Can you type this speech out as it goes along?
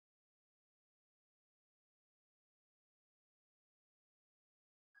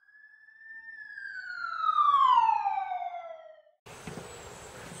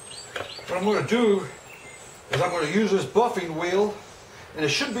What I'm going to do is I'm going to use this buffing wheel, and it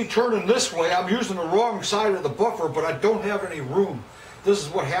should be turning this way. I'm using the wrong side of the buffer, but I don't have any room. This is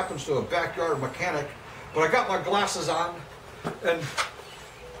what happens to a backyard mechanic. But I got my glasses on, and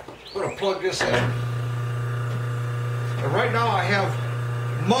I'm going to plug this in. And right now I have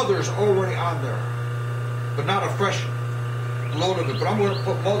mothers already on there, but not a fresh load of it. But I'm going to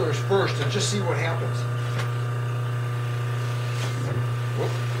put mothers first and just see what happens. Whoop.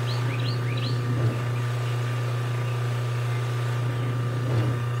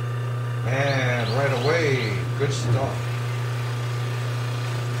 And right away, good stuff.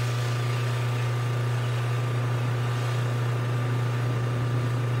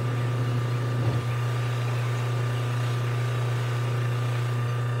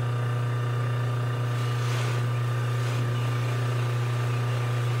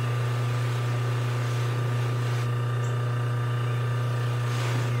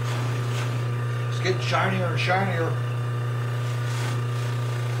 It's getting shinier and shinier.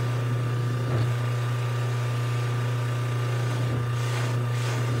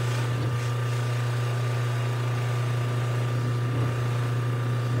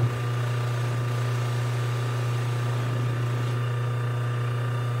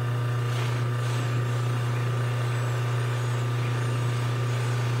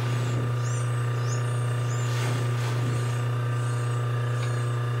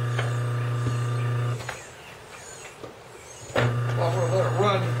 I'm going to let it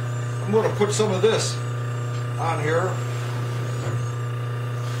run. I'm going to put some of this on here.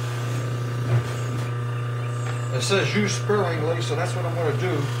 It says use sparingly, so that's what I'm going to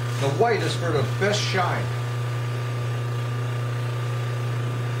do. The white is for the best shine.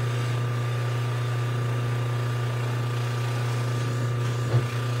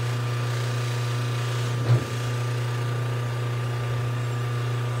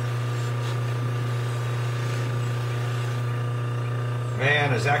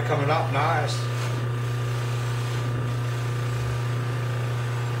 Man, is that coming up nice.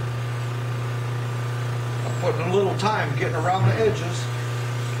 I'm putting a little time getting around the edges.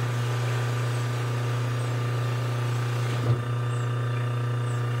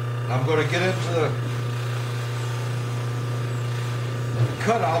 I'm going to get into the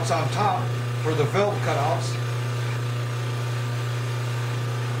cutouts on top for the velt cutouts.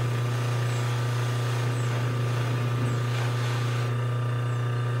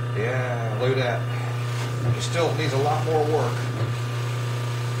 Yeah, look at that. It still needs a lot more work.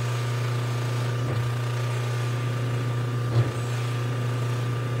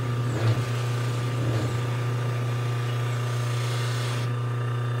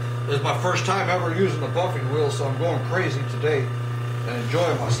 This is my first time ever using the buffing wheel, so I'm going crazy today and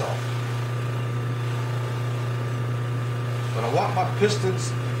enjoying myself. But I want my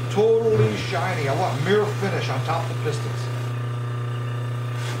pistons totally shiny. I want mirror finish on top of the pistons.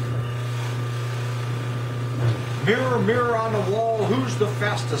 Mirror, mirror on the wall, who's the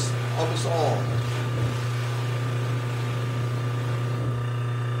fastest of us all?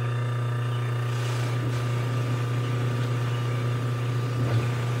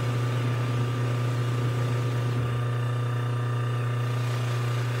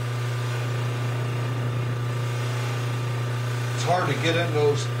 It's hard to get in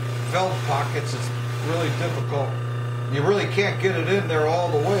those velt pockets. It's really difficult. You really can't get it in there all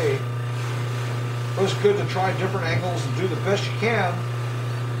the way. It's good to try different angles and do the best you can.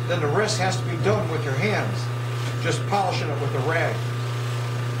 Then the rest has to be done with your hands. Just polishing it with a rag.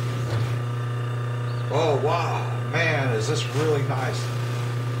 Oh, wow. Man, is this really nice.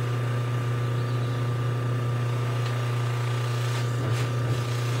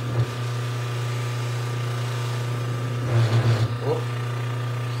 Oh.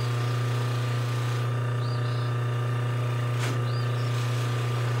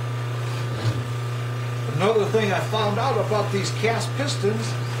 Another thing I found out about these cast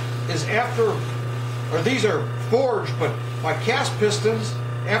pistons is these are forged, but my cast pistons,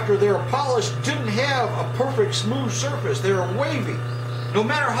 after they were polished, didn't have a perfect smooth surface. They were wavy, no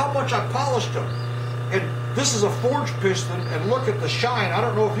matter how much I polished them. And this is a forged piston, and look at the shine. I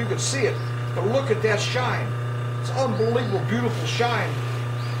don't know if you can see it, but look at that shine. It's unbelievable, beautiful shine.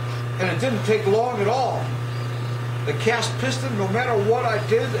 And it didn't take long at all. The cast piston, no matter what I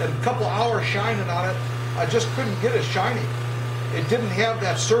did, and a couple hours shining on it, I just couldn't get it shiny. It didn't have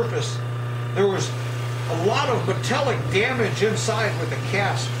that surface. There was a lot of metallic damage inside with the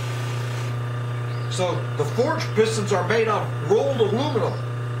cast. So the forged pistons are made of rolled aluminum.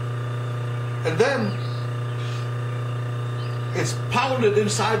 And then it's pounded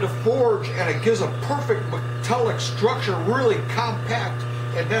inside the forge, and it gives a perfect metallic structure, really compact,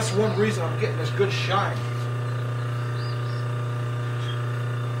 and that's one reason I'm getting this good shine.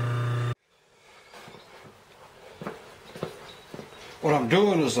 What I'm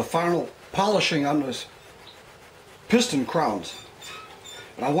doing is the final polishing on this piston crowns.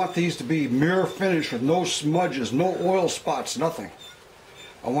 And I want these to be mirror finish with no smudges, no oil spots, nothing.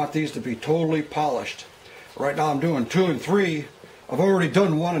 I want these to be totally polished. Right now I'm doing 2 and 3. I've already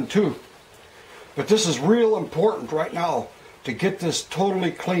done 1 and 2. But this is real important right now to get this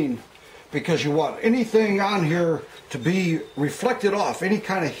totally clean, because you want anything on here to be reflected off, any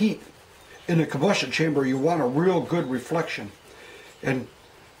kind of heat in the combustion chamber. You want a real good reflection. And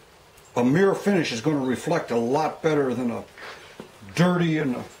a mirror finish is going to reflect a lot better than a dirty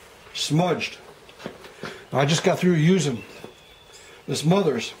and a smudged. I just got through using this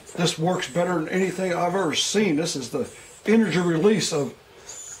Mother's. This works better than anything I've ever seen. This is the energy release of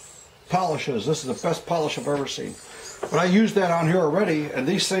polishes. This is the best polish I've ever seen. But I used that on here already, and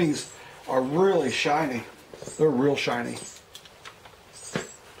these things are really shiny. They're real shiny.